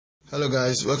Hello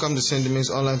guys, welcome to St. Dominguez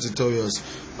online tutorials.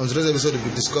 On today's episode we'll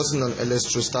be discussing on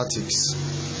electrostatics.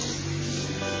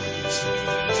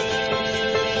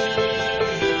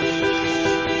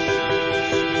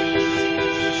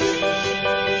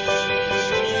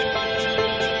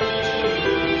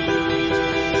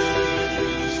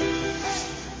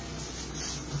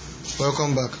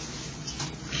 Welcome back.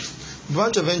 The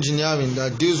branch of engineering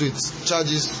that deals with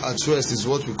charges at rest is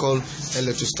what we call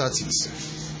electrostatics.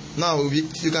 Now,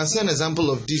 you can see an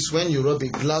example of this when you rub a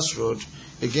glass rod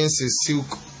against a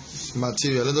silk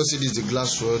material. Let us see this is the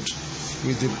glass rod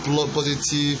with the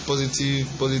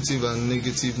positive and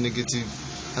negative.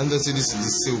 And let's see this is the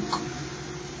silk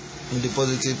with the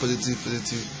positive,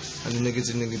 and the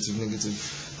negative.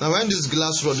 Now, when this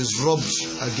glass rod is rubbed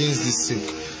against this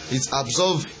silk, it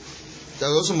absorbs. There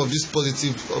are some of these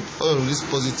positive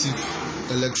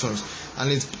electrons, and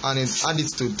it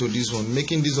adds to this one,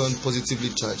 making this one positively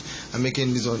charged and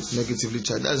making this one negatively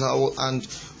charged. That's how. And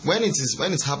when it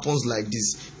happens like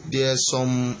this, there's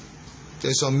some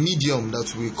medium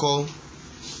that we call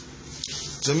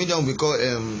the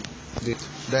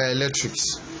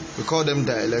dielectrics. We call them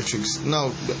dielectrics.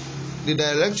 Now the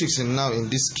dielectrics in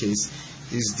this case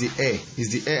is the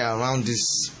air around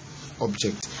this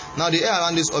object. Now the air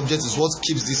around this object is what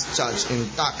keeps this charge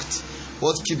intact.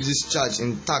 What keeps this charge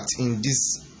intact in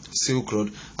this silk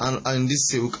rod and in this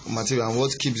silk material, and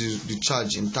what keeps the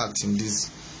charge intact in this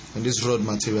rod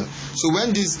material. So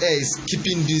when this air is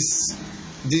keeping these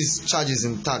charges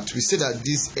intact, we say that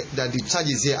the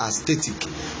charges here are static,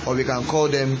 or we can call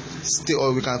them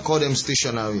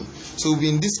stationary. So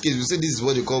in this case, we say this is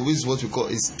what we call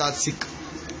a static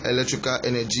electrical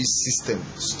energy system,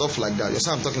 stuff like that. You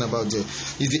see what I'm talking about there?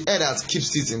 It's the air that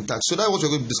keeps it intact. So that's what we're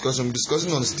going to be discussing. We're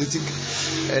discussing on static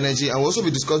energy, and we'll also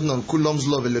be discussing on Coulomb's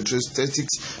law of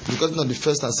electrostatics, discussing on the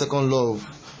first and second law of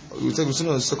first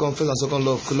and second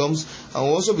law of Coulomb's, and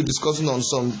we'll also be discussing on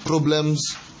some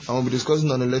problems, and we'll be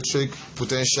discussing on electric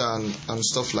potential and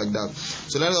stuff like that.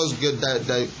 So let us get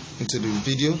dive into the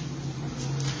video.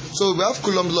 So we have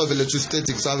Coulomb's law of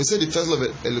electrostatics, and we say the first law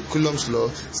of Coulomb's law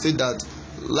state that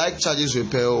like charges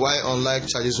repel, while unlike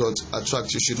charges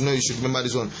attract. You should remember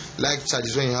this one. Like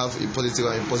charges, when you have a positive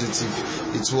and a positive,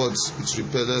 it repels.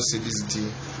 Let's say this is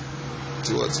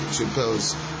it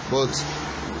repels. But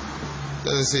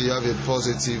let's say you have a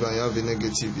positive and you have a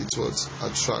negative, it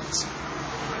attracts.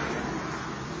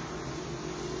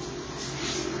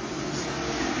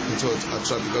 It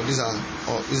attract, because these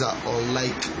are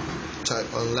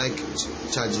unlike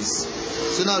charges.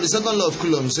 So now the second law of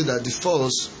Coulomb says that the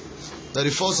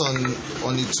force on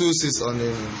the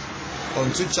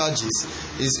two charges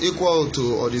is equal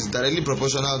to, or is directly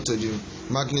proportional to, the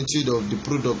magnitude of the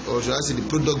product, or should I say the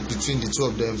product between the two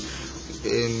of them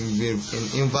in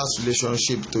inverse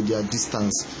relationship to their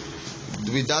distance.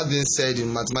 With that being said,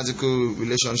 in mathematical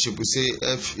relationship, we say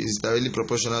F is directly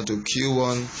proportional to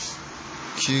Q1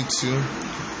 Q2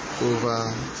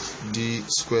 over D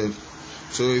squared.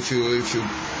 So if you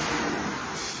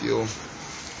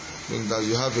think that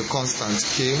you have a constant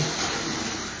K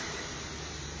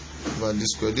over this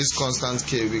square. This constant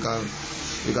K, we can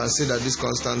say that this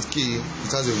constant K,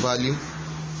 it has a value.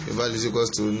 The value is equal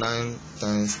to 9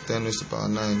 times 10 raised to the power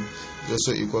 9. It's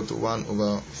also equal to 1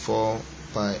 over 4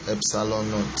 pi epsilon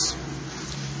naught.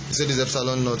 We say this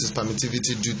epsilon naught is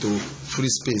permittivity due to free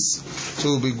space.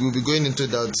 So we'll be going into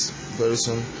that very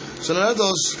soon. So now I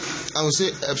will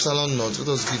say epsilon naught. Let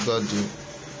us give value.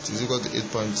 It is equal to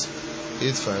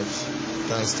 8.85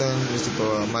 times 10 raised to the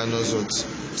power minus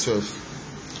 12.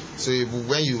 So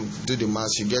when you do the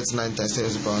math, you get 9 times 10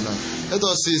 raised to the power 9. Let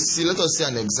us see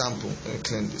an example. Let me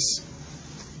clean this.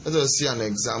 Let us see an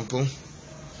example.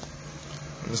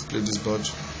 Let's play this board.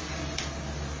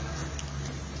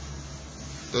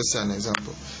 Let's see an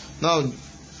example. Now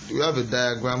we have a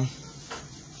diagram.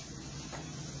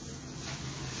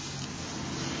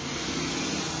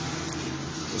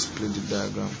 Let's play the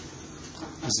diagram.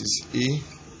 This is A,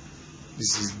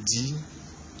 this is D,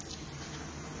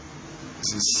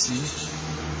 this is C,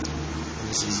 and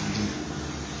this is D.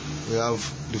 We have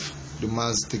the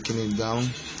mass taking it down.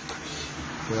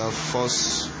 We have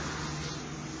force,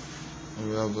 and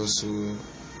we have also T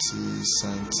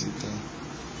sin theta,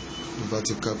 the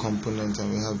vertical component,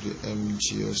 and we have the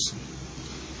mg also,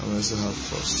 and we also have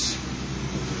force.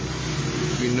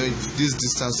 We know this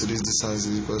distance to this distance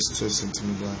is equal to 12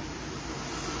 centimeter.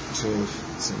 12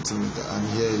 centimeter, and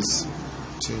here is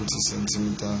 20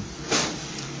 centimeter.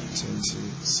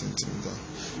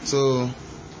 So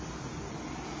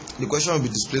the question will be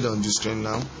displayed on the screen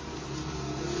now.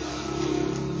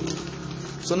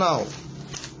 So now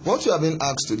what we have been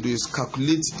asked to do is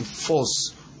calculate the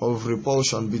force of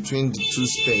repulsion between the two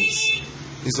spares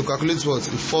is to calculate what?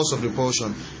 The force of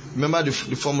repulsion. Remember the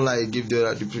formula I gave there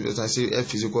at the previous time. I say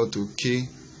F is equal to K,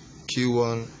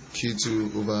 Q1,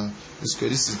 Q2 over the square.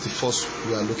 This is the force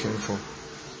we are looking for.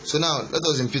 So now let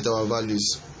us input our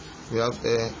values. We have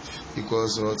F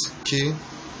equals what? K,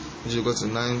 which is equal to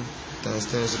 9 times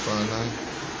 10 to the power 9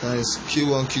 times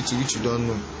Q1, Q2, which we don't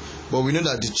know. But we know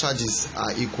that the charges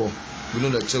are equal. We know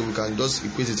that we can just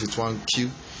equate it with 1Q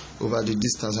over the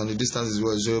distance, and the distance is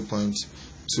what?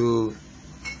 0.224.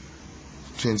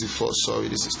 Sorry,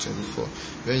 this is 24.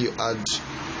 When you add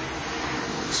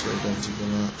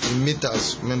in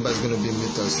meters, remember it's going to be in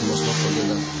meters. You must not forget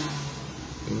that.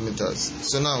 In meters.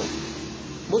 So now,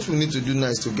 what we need to do now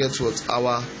is to get what?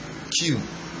 Our Q.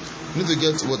 We need to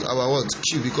get what? Our what?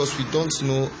 Q, because we don't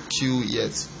know Q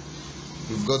yet.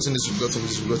 We've gotten this, we've gotten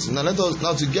this, we've gotten. Now let us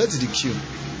to get the Q.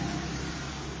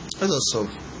 Let us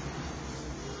solve.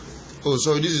 Oh,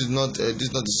 sorry, this is not a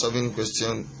solving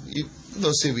question. Let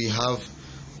us say we have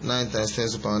 9 times 10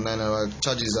 to the power 9, and our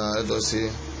charges are, let us say,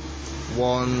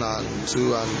 1 and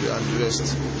 2 and the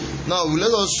rest. Now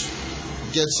let us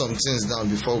get some things down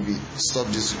before we stop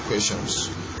these questions.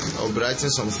 I'll be writing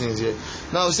some things here.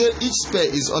 Now say each spare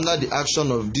is under the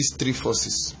action of these three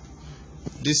forces.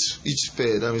 Each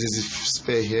spare, that means this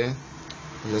spare here,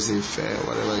 let's say fair,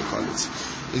 whatever you call it,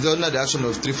 is under the action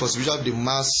of three forces. We have the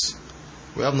mass,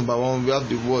 we have number one, we have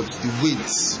the what? The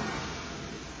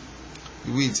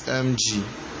weight mg.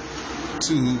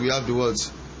 2, we have the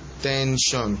what?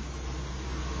 Tension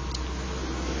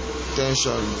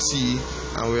T,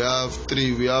 and we have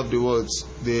 3, we have the what?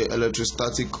 The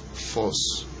electrostatic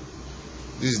force.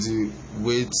 This is the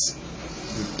weight,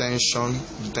 the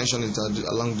tension is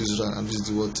along this line, and this is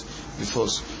the what? The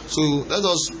force. So let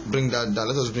us bring that down,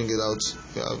 let us bring it out.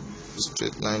 We have a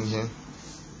straight line here,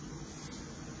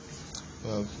 we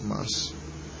have mass,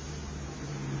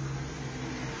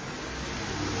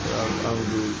 we have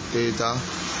angle theta,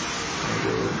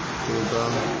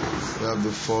 we have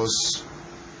the force,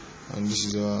 and this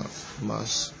is our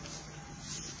mass,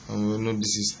 and we know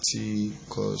this is T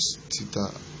cos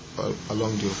theta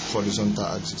along the horizontal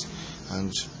axis,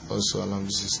 and also along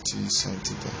this is T sin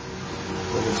theta.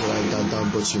 I'm going to write that down,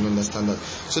 but you understand that.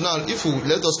 So now if we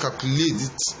let us calculate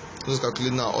it, let's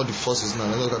calculate now all the forces. Now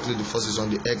let us calculate the forces on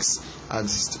the x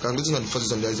axis. Calculating on the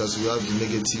forces on the x axis, we have the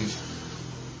negative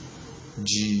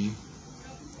G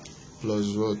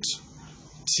plus what?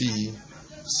 T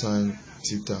sin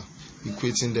theta.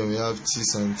 Equating them, we have T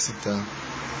sin theta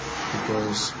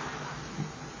equals,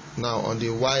 now on the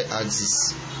y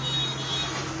axis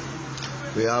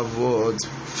we have what?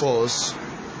 Force.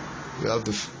 We have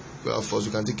force.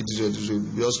 We can take it this way.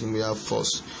 Because we have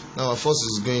force. Now our force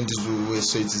is going this way,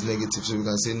 so it is negative. So we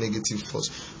can say negative force.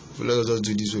 So let us just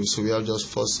do it this way. So we have just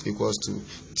force equals to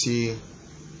T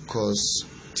cos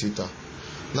theta.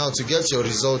 Now to get your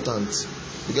resultant,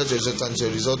 your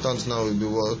resultant now will be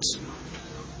what?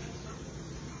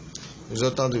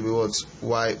 Resultant will be what?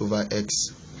 Y over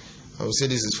x. I will say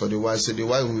this is for the y. So the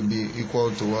y will be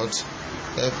equal to what?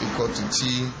 F equal to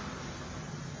T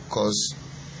cos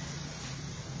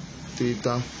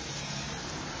theta.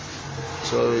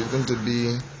 So it's going to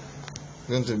be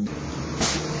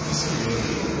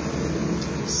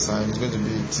sine. It's going to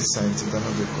be T sin theta,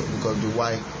 not because the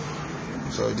y.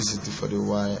 So this is for the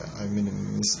y. I made a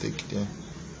mistake there.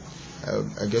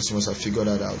 I guess you must have figured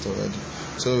that out already.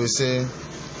 So we say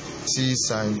T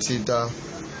sin theta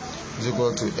is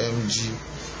equal to mg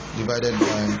divided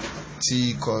by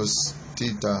T cos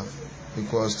theta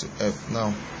equals to F.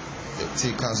 Now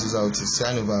T cancels out,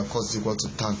 sin over cos is equal to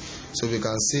tan. So we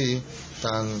can say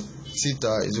tan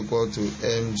theta is equal to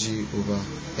mg over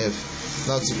F.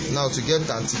 Now to get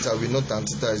tan theta, we know tan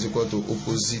theta is equal to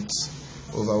opposite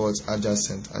over what?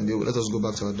 Adjacent. And let us go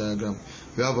back to our diagram.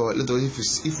 We have our, if we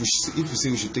say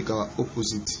we should take our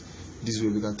opposite this way,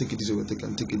 we can take it this way, we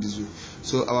can take it this way.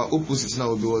 So our opposite now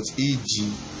will be what? Ag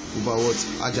over what?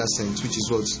 Adjacent, which is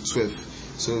what? 12.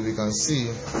 So we can see,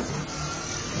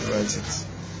 write it.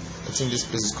 I think this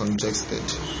place is congested.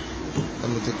 Let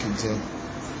me take it here.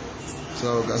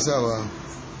 So we can say our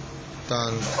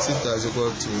tan theta is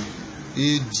equal to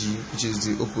Ag, which is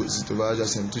the opposite over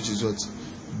adjacent, which is what?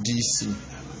 DC,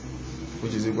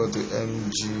 which is equal to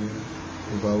mg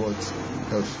over what?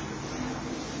 F.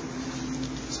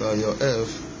 So your F,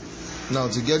 now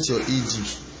to get your AD,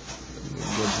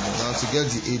 now to get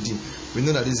the AD, we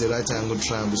know that this is a right angle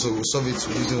triangle, so we'll solve it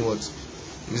using what?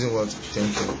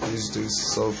 Thinking. This is to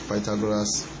solve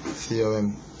Pythagoras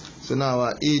theorem. So now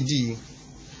our AD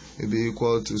will be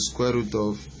equal to square root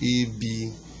of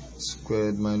AB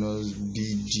squared minus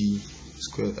BD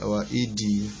squared. Our AD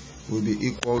will be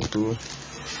equal to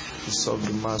solve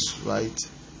the mass, right?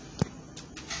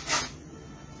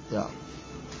 Yeah,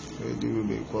 AD will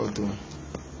be equal to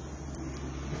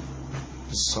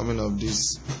the summing of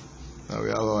this. Now we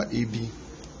have our AB.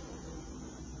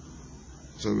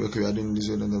 So okay, we are doing this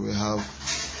way, and then we have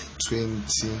 20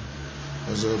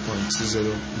 or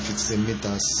 0.20 if it's in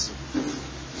meters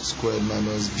squared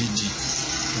minus BG,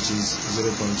 which is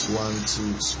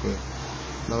 0.12 squared.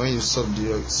 Now when you solve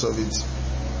it,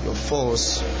 your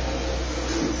force,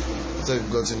 after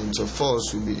you've gotten it, your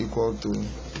force will be equal to,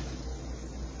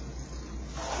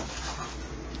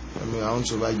 I want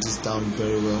to write this down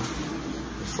very well.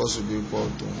 The force will be equal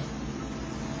to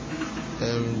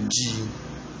mg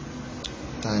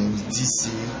times dc,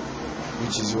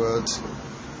 which is what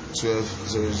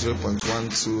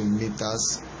 0.12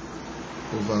 meters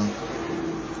over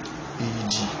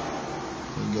eg.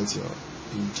 You get your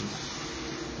eg.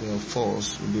 Your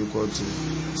force will be equal to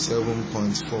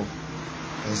 7.4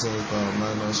 and 7 power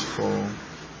minus 4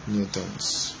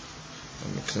 newtons.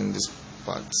 Let me clean this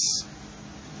part.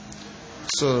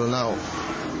 So now,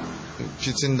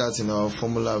 putting that in our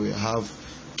formula, we have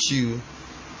Q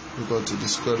equal to the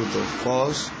square root of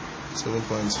force,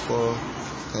 7.4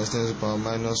 times 10 to the power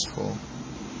minus 4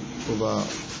 over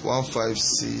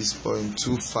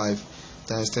 156.25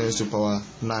 times 10 to the power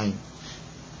 9.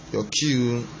 Your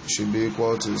Q should be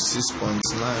equal to 6.9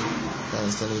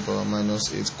 times 10 to the power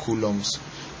minus 8 coulombs.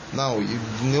 Now, you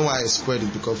know why I squared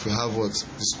it, because we have what?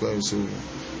 The square root, so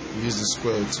we use the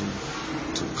square root to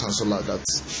cancel out that.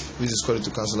 Use the square root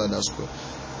to cancel out that square.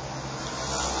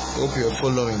 Hope you are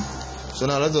following. So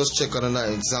now let us check another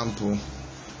example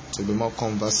to be more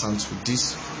conversant with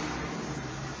this.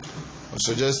 I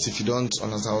suggest, if you don't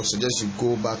understand, I would suggest you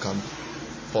go back and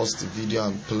pause the video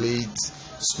and play it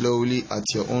slowly at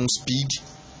your own speed.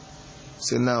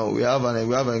 So now we have an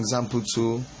example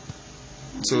too.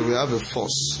 So we have a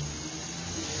force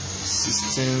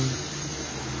 16.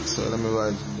 So let me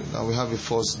write. Now we have a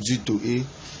force due to A,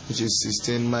 which is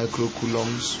 16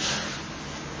 microcoulombs.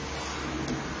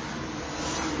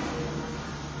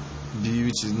 B,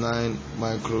 which is 9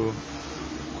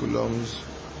 microcoulombs,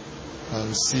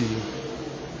 and C,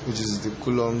 which is the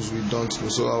coulombs we don't know.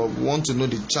 So I want to know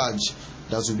the charge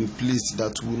that will be placed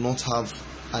that will not have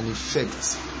an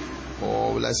effect,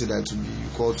 or will I say that it will be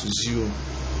equal to 0,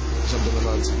 something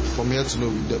like that. From here to know,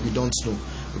 we don't know,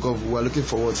 because we are looking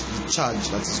for what the charge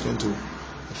that is going to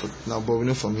affect now, but we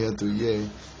know from here to here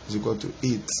is equal to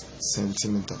 8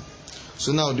 centimeter.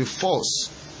 So now the force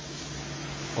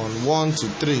on 1 to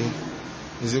 3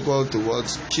 is equal to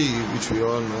what? K, which we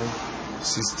all know,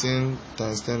 16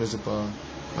 times 10 to the power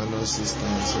minus 6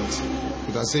 times 8.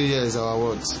 You can say here is our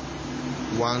what?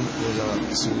 1, here is our 2,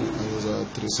 and here is our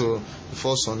 3. So the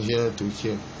force on here to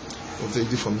here. If you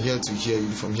do from here to here, you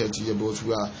do from here to here, but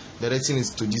we are directing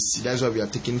it to this C. That's why we are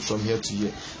taking from here to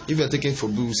here. If you are taking for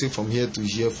B, we say from here to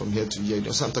here, from here to here.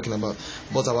 That's what I'm talking about.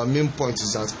 But our main point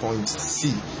is at point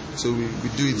C. So we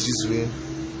do it this way.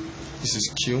 This is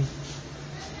Q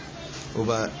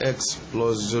over X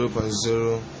plus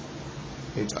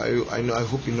 0.08. I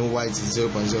hope you know why it is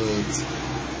 0.08.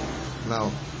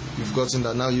 Now you've gotten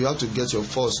that. Now you have to get your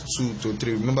force 2 to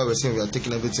 3. Remember, we're saying we are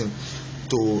taking everything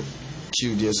to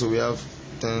Q there. So we have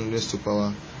 10 raised to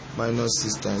power minus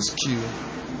 6 times Q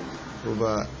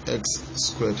over X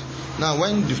squared. Now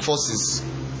when the forces,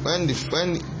 when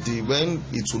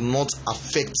it will not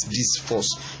affect this force,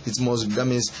 it must, that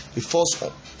means the force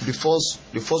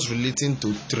relating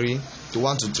to 3 to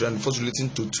 1 to 3 and the force relating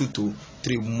to 2 to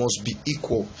 3 must be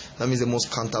equal. That means they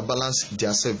must counterbalance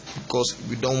themselves, because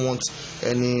we don't want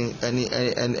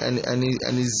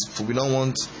we don't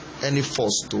want any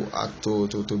force to act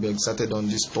to be exerted on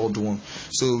this third one.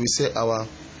 So we say our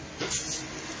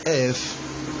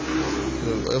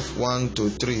F1 to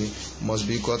 3 must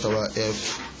be equal to our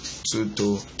F2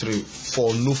 to 3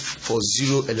 for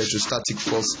 0 electrostatic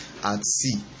force at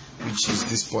C, which is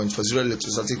this point. For 0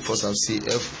 electrostatic force at C,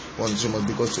 F1 to 3 must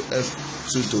be equal to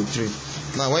F2 to 3.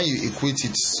 Now when you equate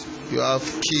it, you have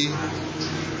K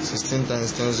 16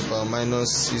 times 10 to the power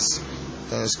minus 6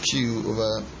 times Q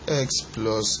over X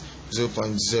plus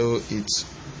 0.08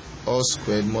 all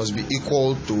squared must be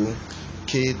equal to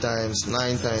K times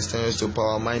 9 times 10 to the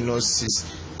power minus 6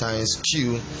 times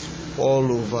Q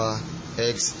all over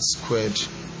X squared.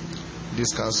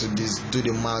 This cancel this, do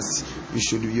the math.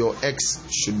 Your X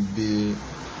should be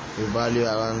a value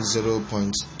around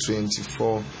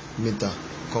 0.24 meter.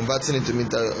 Converting it to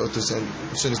meter or to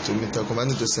meter,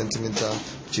 converting it to centimeter,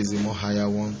 which is a more higher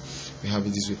one, we have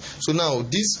it this way. So now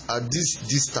this at this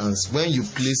distance, when you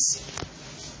place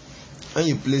when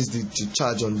you place the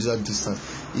charge on that distance,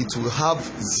 it will have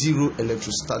zero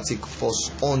electrostatic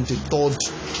force on the third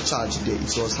charge there.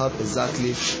 It will have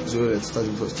exactly zero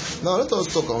electrostatic force. Now let us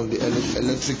talk on the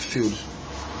electric field.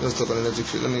 Let's talk on electric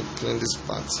field. Let me clean this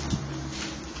part.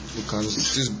 You can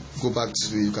still go back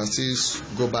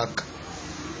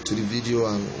to the video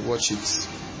and watch it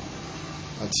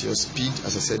at your speed,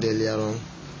 as I said earlier on.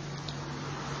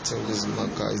 I think this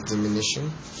marker is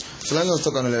diminishing. So let us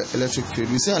talk on electric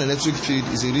field. We say an electric field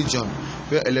is a region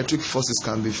where electric forces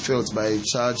can be felt by a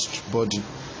charged body.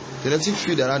 The electric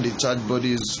field around the charged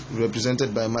body is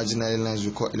represented by imaginary lines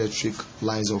we call electric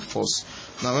lines of force.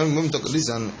 Now when we talk this,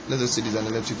 let us say this is an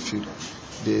electric field.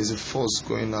 There is a force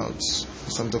going out. That's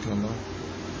what I'm talking about.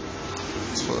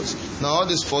 This force. Now all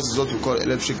this force is what we call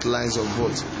electric lines of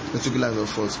force. Electric lines of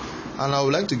force. And I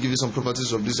would like to give you some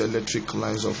properties of these electric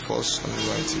lines of force. Let me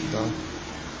write it down.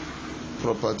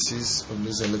 Properties of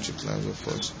these electric lines of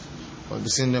force. I'll be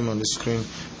seeing them on the screen.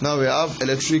 Now we have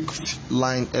electric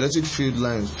field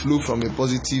lines flow from a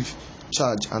positive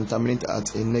charge and terminate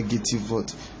at a negative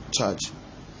charge.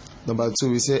 Number 2,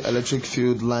 we say electric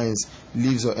field lines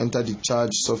leaves or enter the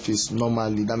charged surface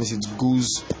normally. That means it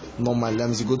goes normally. That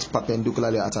means it goes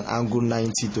perpendicularly at an angle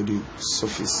 90 to the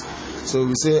surface. So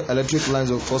we say electric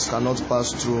lines of force cannot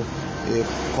pass through a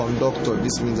conductor.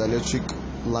 This means electric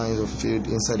lines of field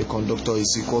inside the conductor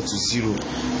is equal to 0.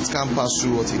 It can't pass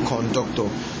through what a conductor.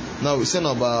 Now we say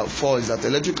number 4 is that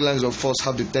electric lines of force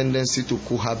have the tendency to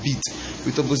cohabit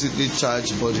with oppositely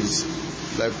charged bodies.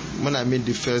 Like when I made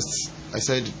the first, I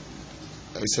said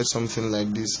something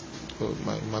like this. Oh,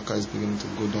 my marker is beginning to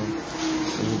go down.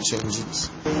 Let me change it.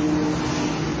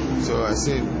 So I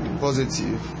say the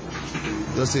positive,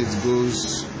 just say it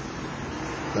goes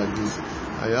like this.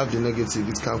 And you have the negative,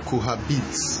 it can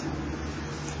cohabit.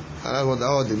 And that's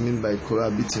what they mean by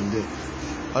cohabiting there.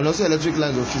 And also electric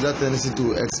lines of force have tendency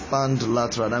to expand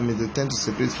lateral. That means they tend to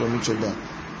separate from each other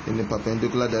in a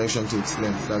perpendicular direction to its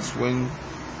length. That's when,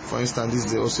 for instance, this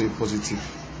is also a positive.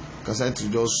 You can decide to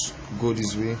just go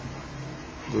this way,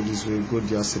 go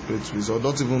their separate ways, or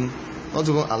not even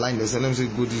align this. Let me say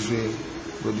go this way,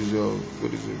 go this way, or go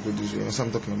this way, go this way. That's what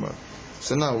I'm talking about.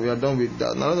 So now we are done with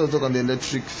that. Now let's talk on the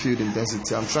electric field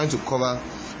intensity. I'm trying to cover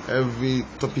every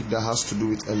topic that has to do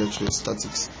with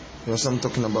electrostatics. You know what I'm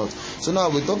talking about. So now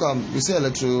we say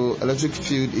electric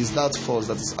field is that force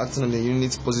that is acting on a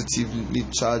unit positively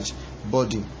charged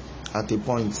body at a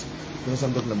point. You know what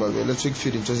I'm talking about. The electric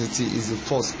field intensity is the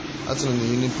force acting on a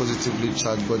unit positively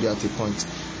charged body at a point.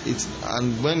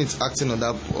 And when it's acting on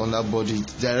that body,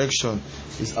 direction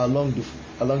is along the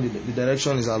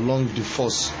direction is along the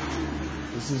force.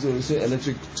 This is what we say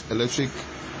electric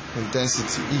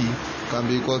intensity E can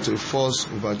be equal to a force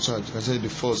over charge. You can say the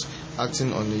force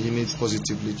acting on the unit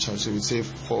positively charged. So we say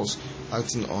force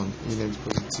acting on unit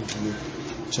positively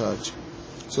charged.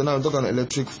 So now we talk on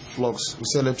electric flux. We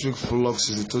say electric flux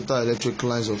is the total electric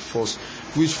lines of force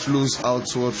which flows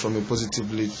outward from a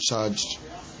positively charged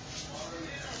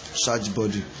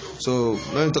body. So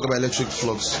when we talk about electric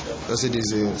flux, let's say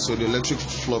the electric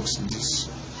flux is.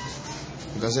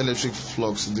 You can say electric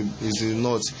flux is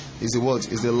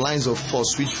the lines of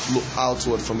force which flow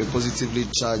outward from a positively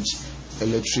charged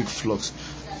electric flux.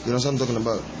 You know what I'm talking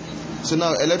about? So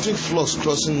now electric flux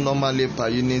crossing normally per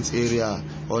unit area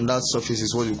on that surface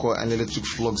is what we call an electric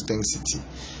flux density.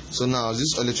 So now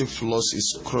this electric flux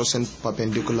is crossing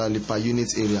perpendicularly per unit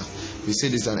area. We say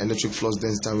this is an electric flux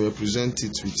density and we represent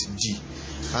it with G.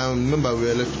 And remember we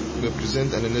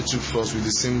represent an electric flux with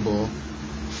the symbol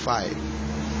phi.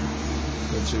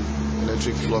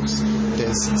 Electric flux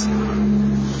density.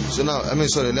 So now,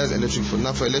 that's electric flux.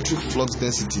 Now for electric flux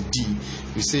density D,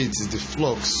 we say it is the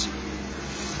flux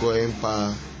going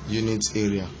per unit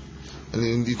area.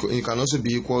 And it can also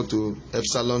be equal to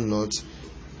epsilon naught,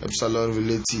 epsilon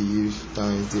relative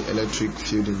times the electric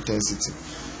field intensity.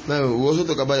 Now we also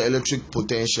talk about electric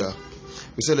potential.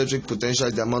 We say electric potential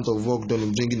is the amount of work done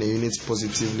in bringing a unit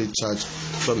positively charged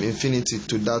from infinity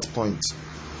to that point.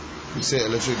 We say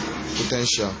electric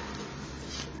potential.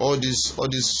 All these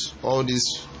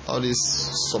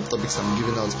subtopics I'm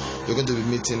giving out, you're going to be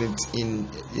meeting it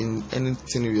in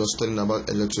anything you're studying about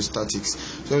electrostatics.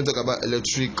 So when we talk about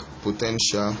electric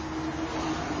potential,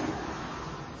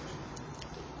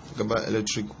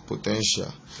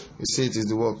 we say it is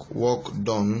the work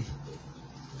done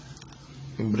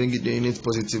in bringing the unit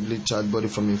positively charged body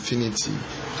from infinity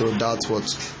to that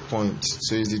point.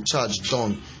 So it's the charge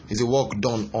done, is the work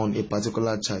done on a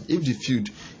particular charge. If the field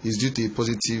is due to a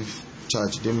positive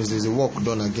charge. That means there's a work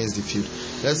done against the field.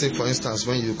 Let's say, for instance,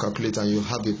 when you calculate and you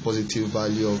have a positive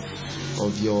value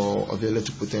of your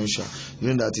electric potential, you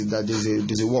know that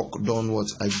there's a work done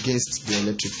against the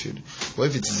electric field. But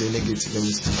if it is a negative, then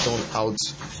it's done out.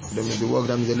 That means the work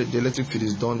that the electric field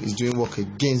is doing work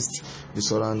against the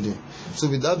surrounding. So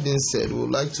with that being said, we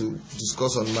would like to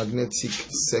discuss on magnetic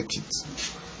circuit.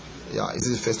 Yeah, is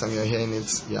this the first time you're hearing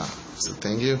it? Yeah, so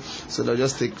thank you. So now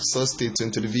stay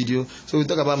tuned to the video. So we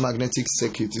talk about magnetic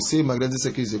circuit. You see, magnetic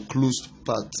circuit is a closed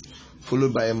path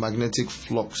followed by a magnetic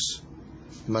flux.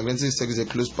 Magnetic circuit is a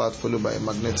closed path followed by a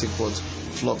magnetic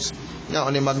flux. Now,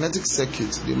 on a magnetic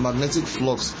circuit, the magnetic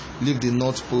flux leaves the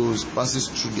north poles, passes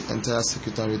through the entire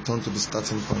circuit, and returns to the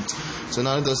starting point. So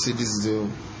now let us see, this is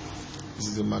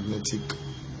the magnetic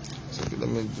circuit. Let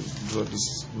me draw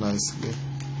this nicely.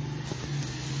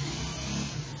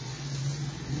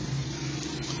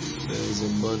 There is a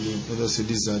body. Let us see,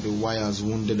 these are the wires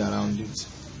wounded around it.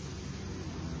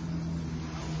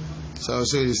 So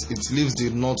it leaves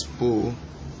the north pole.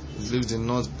 It leaves the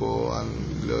north pole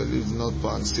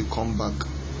and still come back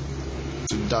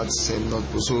to that same north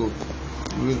pole.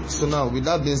 So now, with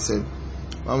that being said,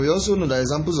 and we also know that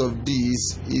examples of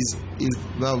this is in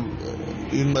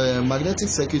magnetic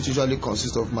circuit usually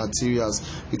consist of materials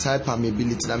with high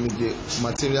permeability. That means the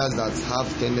materials that have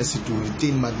tendency to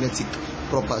retain magnetic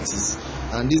properties,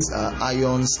 and these are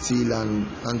iron, steel, and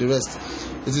the rest.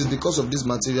 It is because of this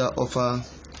material offer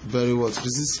very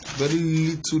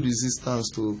little resistance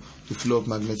to the flow of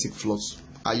magnetic flux.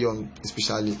 Iron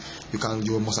especially,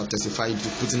 you must have testified to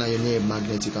putting iron near a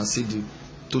magnet, you can see the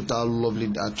total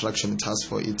lovely attraction it has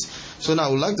for it. So now I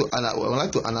would like to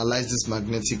analyze this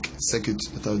magnetic circuit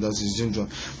that is used.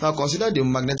 Now consider the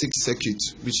magnetic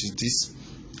circuit, which is this.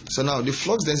 So now the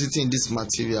flux density in this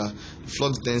material,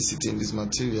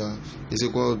 is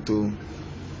equal to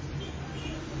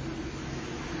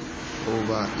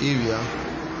over area.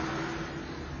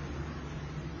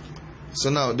 So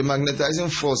now the magnetizing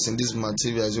force in this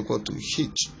material is equal to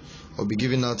H. I'll be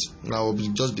giving out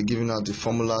the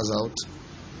formulas out.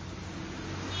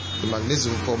 The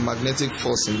magnetic for magnetic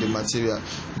force in the material.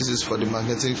 This is for the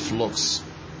magnetic flux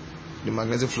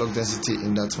density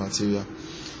in that material.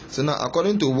 So now,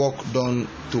 according to work done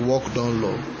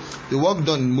law, the work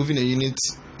done in moving a unit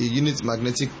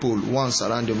magnetic pole once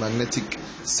around the magnetic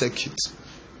circuit.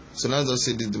 So now let's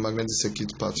say this is the magnetic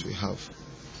circuit part we have.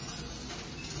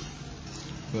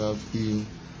 We have E,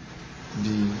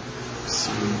 B,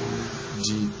 C,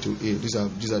 G to A. These are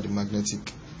the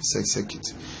magnetic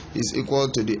circuit. Is equal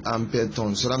to the ampere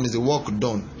turn. So that means the work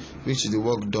done, which is the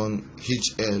work done,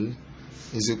 HL,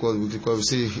 is equal, we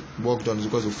say work done is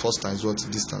equal to force times what?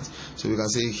 Distance. So we can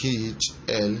say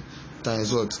HL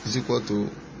times what is equal to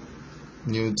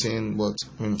Newton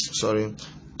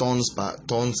tons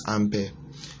ampere.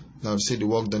 Now we say the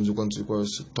work done is equal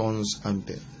to tons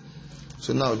ampere.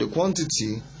 So now the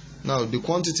quantity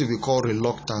we call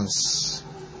reluctance.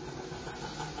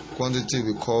 Quantity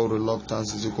we call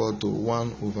reluctance is equal to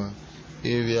 1 over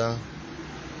area.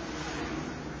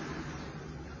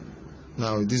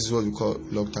 Now this is what we call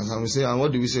reluctance. And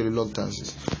what do we say reluctance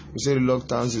is? We say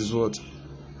reluctance is what?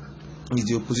 Is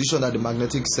the opposition that the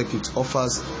magnetic circuit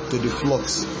offers to the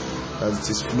flux that it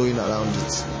is flowing around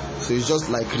it. So it's just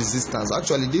like resistance.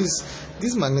 Actually,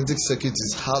 this magnetic circuit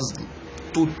has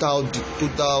total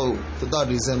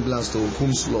resemblance to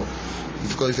Ohm's law.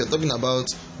 Because if you're talking about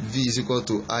V is equal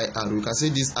to IR, we can say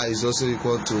this I is also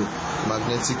equal to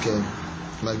magnetic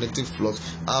flux.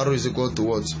 R is equal to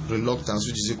what? Reluctance,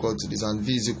 which is equal to this, and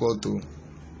V is equal to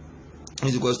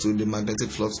the magnetic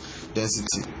flux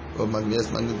density, or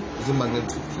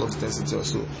magnetic flux density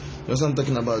also. You know what I'm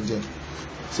talking about there?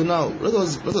 So now let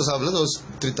us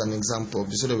treat an example of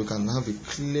this so that we can have a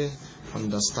clear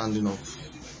understanding of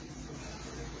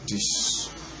this.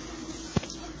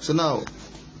 So now,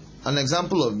 an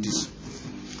example of this.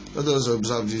 Let us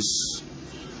observe this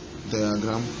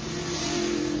diagram.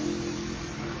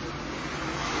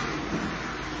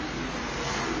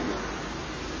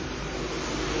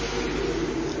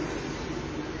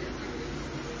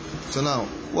 So now,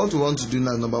 what we want to do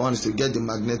now, number one, is to get the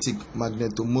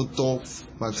magnetomotive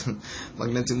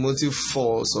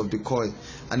force of the coil,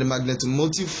 and the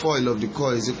magnetomotive foil of the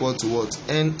coil is equal to what?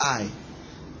 Ni.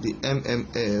 The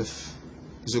mmf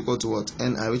is equal to what?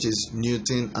 Ni, which is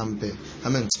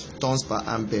tons per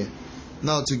ampere.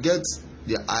 Now to get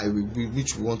the I,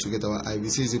 which we want to get our I, we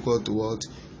say is equal to what?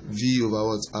 V over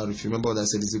what? R. If you remember what I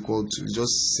said, is equal to,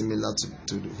 just similar to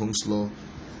the Ohm's law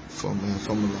from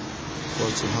formula,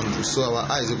 equal to 100. So our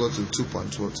I is equal to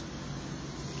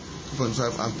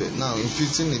 2.5 ampere. Now in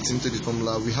fitting it into the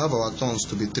formula, we have our tons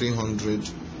to be 300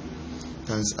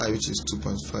 times I, which is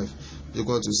 2.5, is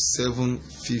equal to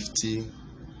 750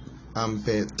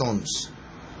 ampere tons.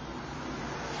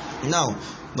 Now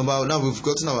we've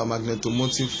gotten our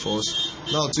magnetomotive force.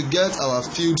 Now to get our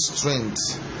field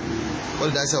strength, what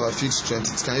did I say our field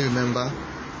strength? Can you remember?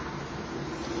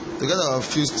 To get our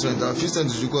field strength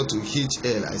is equal to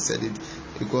HL. I said it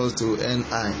equals to Ni.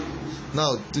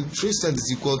 Now the field strength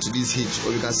is equal to this H,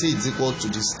 or you can say it's equal to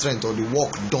the strength or the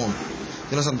work done.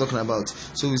 You know what I'm talking about?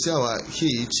 So we say our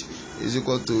H is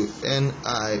equal to Ni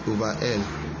over L.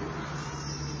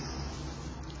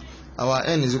 Our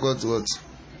N is equal to what?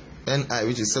 Ni,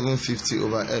 which is 750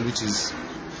 over L, which is,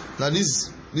 now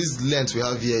this length we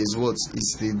have here is what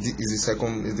is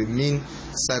the mean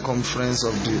circumference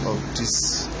of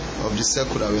the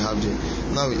circle that we have there.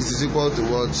 Now it is equal to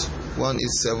what?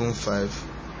 1875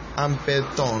 ampere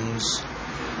tons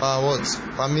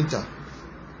per meter.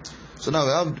 So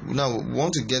now we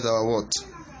want to get our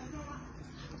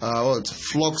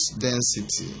flux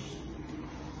density.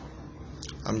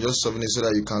 I'm just solving it so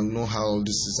that you can know how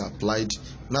this is applied.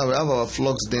 Now we have our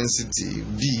flux density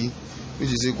V,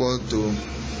 which is equal to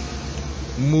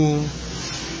mu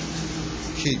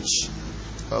H.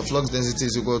 Our flux density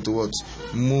is equal to what?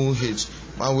 Mu H.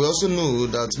 And we also know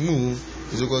that mu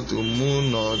is equal to mu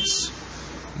naught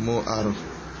mu R,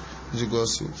 which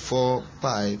equals to 4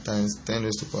 pi times 10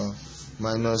 raised to the power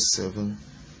minus 7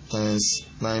 times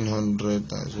 900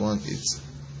 times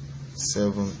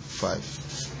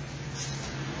 1875.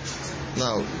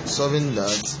 Now solving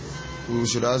that, we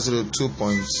should answer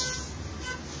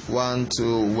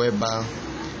 2.12 Weber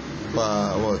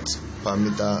per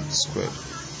meter squared.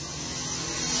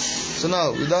 So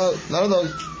now let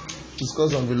us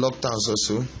discuss on reluctance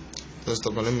also.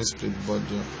 Let me split the board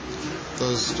here.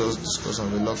 Let's just discuss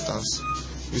on reluctance.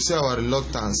 We say our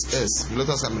reluctance S.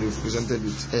 Reluctance can be represented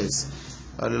with S.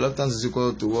 Our reluctance is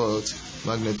equal to what?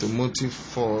 Magnetomotive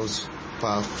force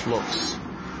per flux.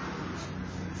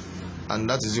 And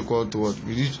that is equal to what?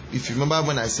 If you remember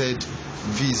when I said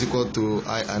V is equal to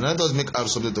I, and let us make R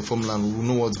subject to formula, and we will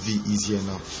know what V is here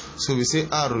now. So we say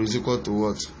R is equal to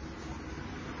what?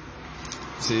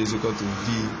 We say is equal to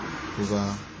V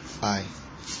over I.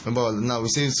 Remember now we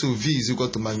say so V is equal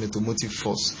to magnetomotive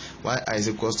force, while I is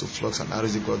equal to flux and R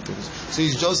is equal to this. So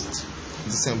it's just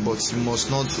the same, but you must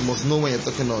know when you're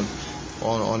talking on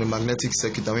a magnetic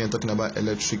circuit and when you're talking about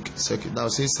electric circuit. Now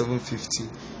say 750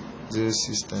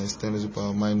 06 times 10 to the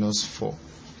power minus 4,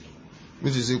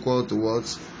 which is equal to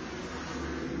what?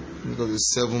 Equal to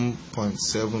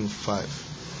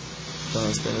 7.75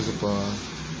 times 10 to the power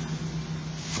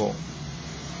 4.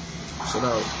 So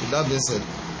now, with that being said,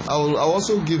 I'll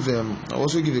also give a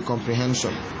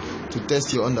comprehension to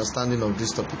test your understanding of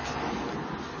this topic.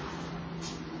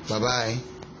 Bye bye.